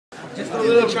Just a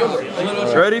little chunk.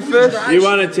 Ready, Fish? You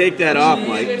want to take that off,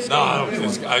 Mike? No,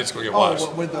 I just go get washed.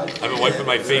 I've been wiping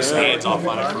my face and hands off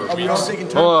on it for weeks.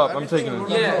 Hold up, I'm taking it.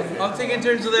 Yeah, I'm taking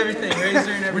turns with everything. Razor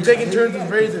and everything. We're taking turns with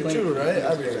razor too, right?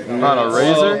 Everything. On a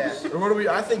razor? Or what do we?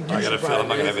 I think. I gotta feel I'm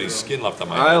not gonna have any skin left on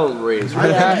my head. I'll raise.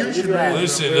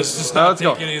 Listen, let's just not Let's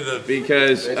go. take any of the.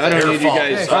 Because I don't need you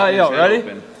guys. Yo, ready?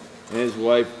 His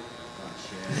wife.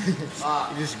 He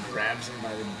just grabs him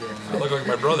by the dick. I look like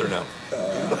my brother now.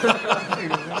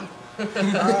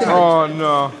 Oh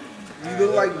no. You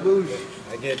look like Boosh.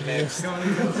 I get mixed.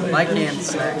 My hand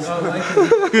snacks. I'll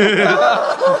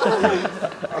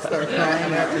start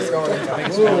crying after going.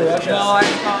 No, I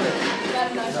found it.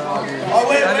 Oh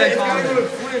wait, it's gotta go to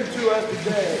Flynn too after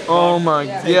day. Oh my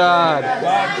god.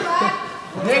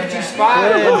 Nick, you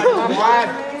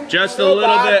spotted. Just a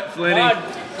little bit, Flinny.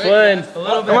 Flynn.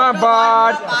 Come on,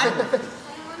 bud.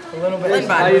 A little bit.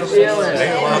 How you feeling? They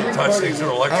ain't allowed to touch things that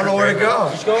are electric. I don't know where to go.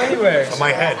 Just go anywhere. On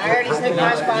my head. I already took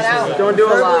my spot out. Don't do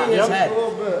a lot.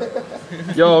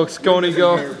 Yo, Scony,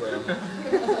 go.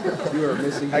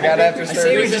 I got after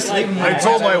service. I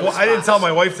told my I didn't tell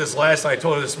my wife this last night. I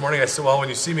told her this morning. I said, well, when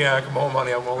you see me, I come home,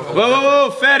 honey. I'm going to. Whoa,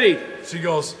 Fetty. She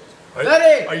goes,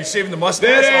 are you shaving the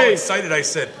mustache? All excited. I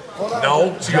said,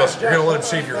 no. She goes, you're going to let him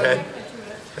shave your head?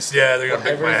 I said, yeah, they're going to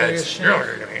pick my head.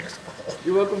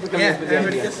 You're welcome to come in.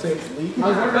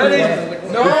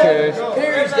 No. Okay.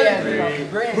 Perry's dad.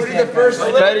 Who did the first?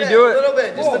 Betty, do it. A little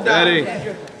bit. Just a Betty.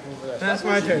 That's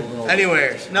my turn.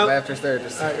 Anywhere. No. After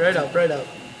service. All right, right up, right up.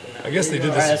 I guess they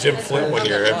did this to Jim Flint one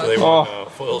year after they won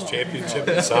Football's championship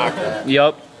in soccer.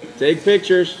 Yup. Take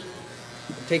pictures.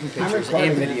 Taking pictures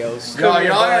and videos. Yo,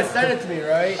 y'all gotta send it to me,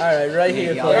 right? All right, right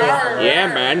here. Yeah,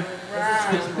 man.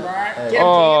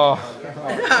 Oh.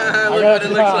 Look what it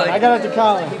looks like. I got after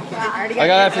Colin. I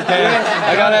got after Cam.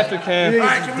 I got after Cam.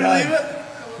 Alright, can we leave it?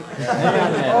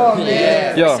 Oh,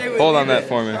 yeah. Yo, hold on that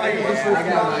for me.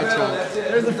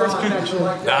 There's the first connection.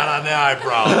 Not on the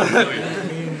eyebrow.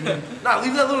 Nah,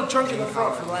 leave that little chunk in the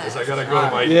front for last. I gotta go to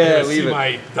my see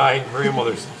my dying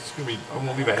grandmother. It's gonna be, I'm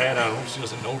gonna leave a hat on. I hope she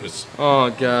doesn't notice. Oh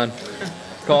god.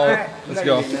 Call it. Let's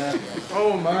go.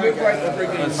 Oh my god.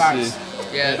 Let's see.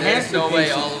 Yeah, there's no way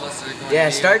all of us are going Yeah,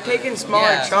 start taking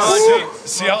smaller chunks.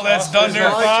 See how that's done there,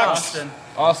 Fox?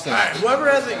 Austin.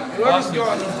 Whoever's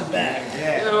gone needs the bag.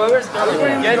 Whoever's done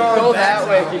it. Go that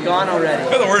way if you've gone already.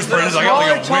 The worst part is I got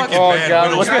like a wicked bad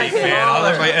Widows feet, man. I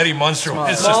look like Eddie Munster.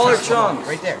 Smaller chunk.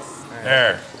 Right there.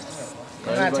 There.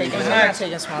 I'm not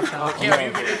taking small chunk.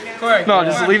 Corey. No,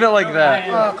 just leave it like that.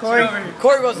 Oh, Corey.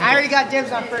 Corey goes. I already got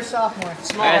dibs on first sophomore.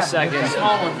 Small second.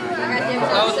 Small one.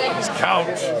 His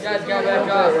couch. You guys got back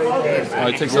up. Oh,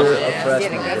 it takes up.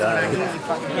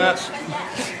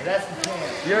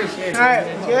 Alright,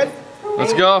 good?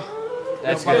 Let's go.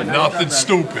 That's good. Nothing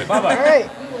stupid. Alright.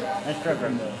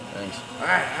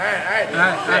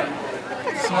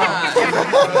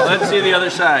 Let's see the other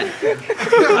side.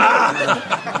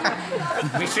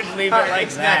 We should leave it like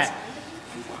that.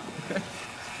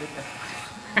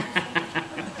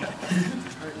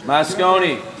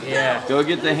 Moscone. Yeah. Go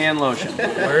get the hand lotion.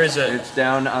 Where is it? It's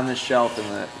down on the shelf in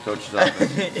the coach's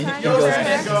office.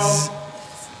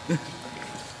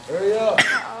 Hurry up.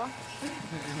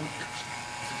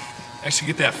 Actually,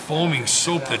 get that foaming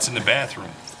soap that's in the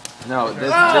bathroom. No,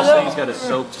 this thing's got a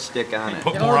soap stick on it.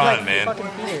 Put more on, man.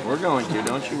 We're going to,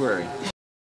 don't you worry.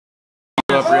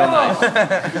 Up real nice.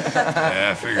 Yeah,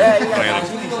 I figured.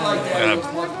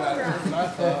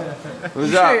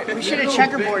 Who's up? We should have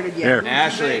checkerboarded you. Here.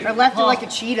 Ashley. I left it like a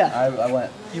cheetah. I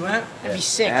went. You went? That'd be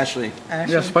sick. Ashley.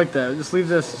 Yeah, spike that. Just leave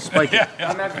this. Spike it.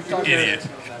 Idiot.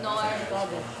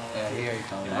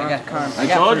 I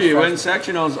told you, you went in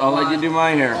sectionals. I'll let you do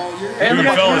my hair. Dude,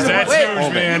 fellas, that's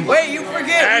huge, man. Wait, you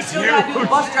forget. That's huge.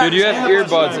 Dude, you have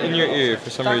earbuds in your ear for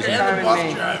some reason.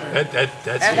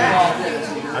 That's huge.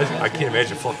 I can't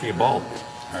imagine fluffy and bald.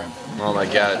 Oh my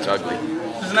god, it's ugly.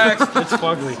 It's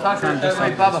fugly.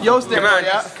 Yost,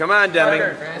 come on, Deming.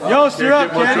 Yost, you're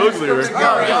up, Ken. Yost,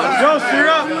 you're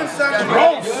up.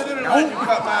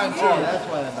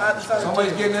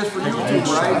 Somebody's getting this for YouTube,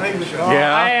 right?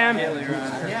 Yeah. I am.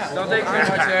 Don't take too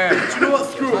much there. You know what?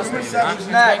 Screw it. Who's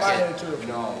next?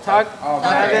 Tuck.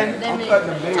 Evan.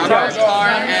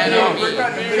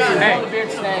 Hey.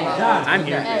 I'm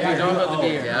here. Don't put the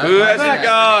beer. Who hasn't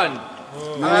gone?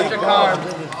 Bro hasn't gone.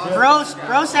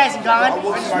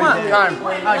 Who's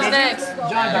next?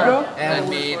 And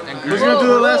me and Who's gonna do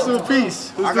the last little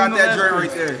piece? I got that joint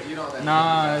right there.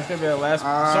 Nah, it's gonna be the last.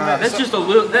 That's just a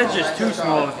little. That's just too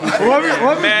small.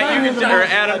 Matt, you can, or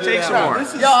Adam, take some more.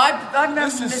 Yo, I've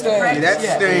never been to practice That's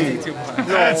yet. stained.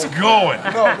 That's going.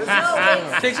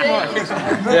 Take some more.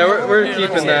 Yeah, we're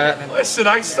keeping that. Listen,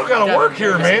 I still gotta work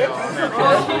here, man.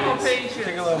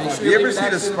 You ever see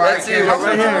the spike?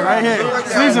 Right here.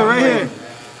 Sleezer, right here.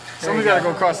 Somebody gotta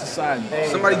go across the side.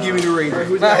 Somebody give me the razor.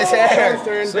 Nice hair.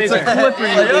 It's a clipper,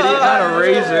 you idiot, not a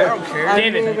razor. I don't care. How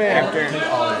many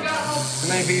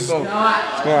people?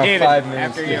 It's going on 5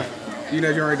 minutes. You know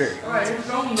you're right there.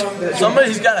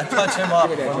 Somebody's got to touch him up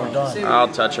before we're done. I'll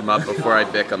touch him up before I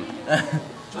bick him.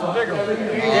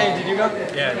 Hey, did you go?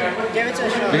 Yeah. Give it to a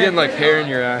show. You're getting like hair in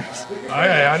your eyes.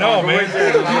 I know, man.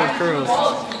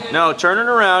 No, turn it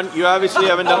around. You obviously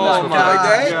haven't done this before. Like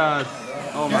that? God.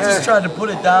 I just tried to put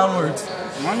it downwards.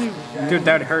 Dude,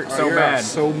 that hurt so bad.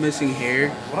 So missing hair.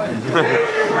 Alright, who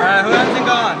hasn't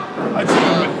gone?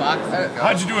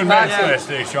 How'd you do in maths last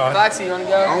day, Sean? Foxy, you want to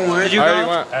go? Did you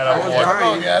go?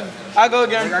 I'll go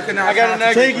again. I got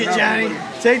an Take it, Johnny.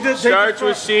 Take the. Starts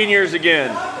with seniors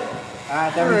again.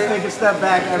 Alright, then we take a step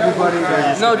back, everybody.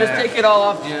 No, just take it all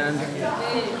off, Jen.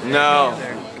 No.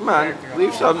 Come on,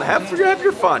 leave something. Have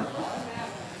your fun.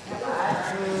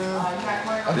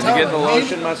 Did you get the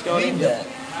lotion, Moscone?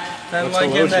 What's the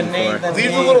lotion for?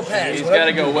 Leave the little patch. He's got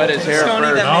to go wet his hair first.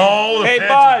 No, the Hey, patch is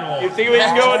bud, going. you think we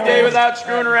can go a day without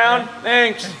screwing around?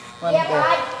 Thanks.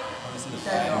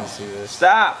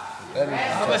 Stop.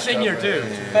 I'm a senior too.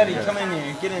 Betty, come in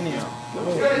here. Get in here. Yeah,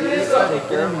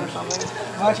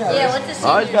 what's this?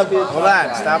 Always gotta be. Hold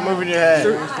on. Stop moving your head.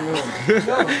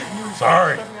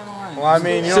 Sorry. Well, I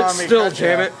mean, you know what I mean. Still,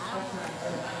 damn it.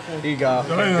 Here you go.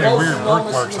 Don't have any weird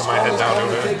birthmarks on my head down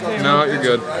there. No, you're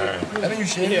good.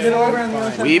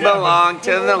 We belong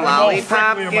to the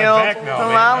Lollipop Guild. The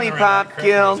Lollipop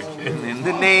Guild. In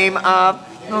the name of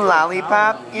the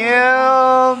Lollipop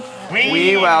Guild,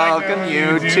 we welcome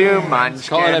you to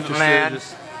Munchkinland.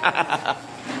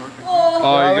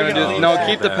 Oh, you're gonna do. No,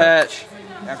 keep the patch.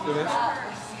 After this?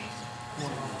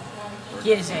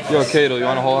 Get his head. Yo, Cato, you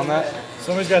want to hold on that?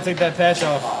 Somebody's got to take that patch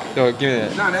off. Yo, give me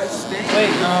that. No, that's stained.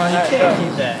 Wait, no, you can't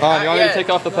keep that. You want me to take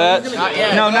off the patch? Not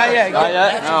yet. No, not yet. Not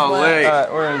yet? No, wait. Alright,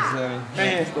 where is Sammy?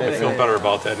 I feel better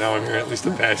about that now. I'm here. At least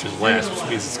the patch is last, which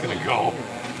means it's gonna go.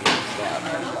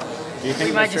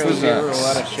 We might just leave it.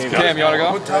 Cam, you want to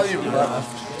go? What tell you?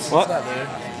 What? I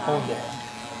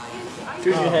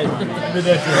did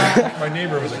that to my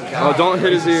neighbor was a cop. Oh, don't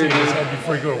hit his ear, He dude. said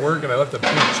before you go to work, and I left a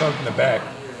big chunk in the back,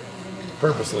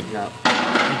 purposely. He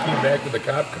came back with the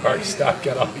cop car, stopped,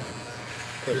 got out.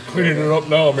 They're cleaning it up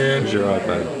now, man. Where's your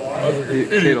iPad? I was like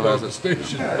an idiot about the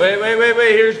station. Wait.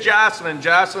 Here's Jocelyn.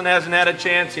 Jocelyn hasn't had a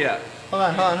chance yet. Hold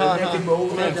on.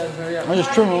 I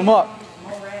just trim him up.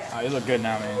 Oh, you look good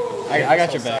now, man. I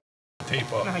got your back.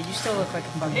 Tape up. No, you still look like a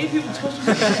fucking.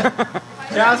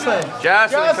 Jocelyn.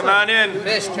 Jocelyn, come on in.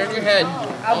 Fish, turn your head.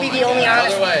 I'll be the only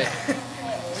honest Other one. way.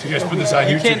 So you guys put this on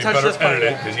YouTube, can't you touch better this part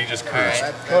edit it, because he just cursed.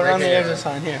 Go around the edge of the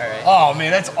sign here. Oh,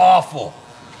 man, that's awful.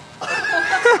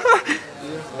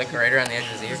 Like right around the edge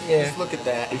of his ear. Yeah. Look at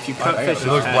that. If you cut It fish,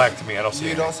 looks black to me. I don't see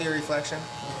You it. don't see a reflection?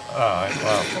 Wow.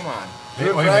 Come on. Wait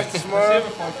a minute. tomorrow?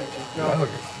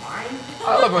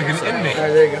 I look like an inmate.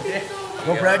 there you go.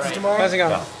 Go practice tomorrow? How's it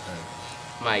going?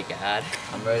 My God.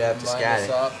 I'm right after Line this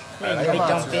up. big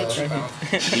dumb bitch.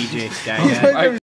 DJ Sky.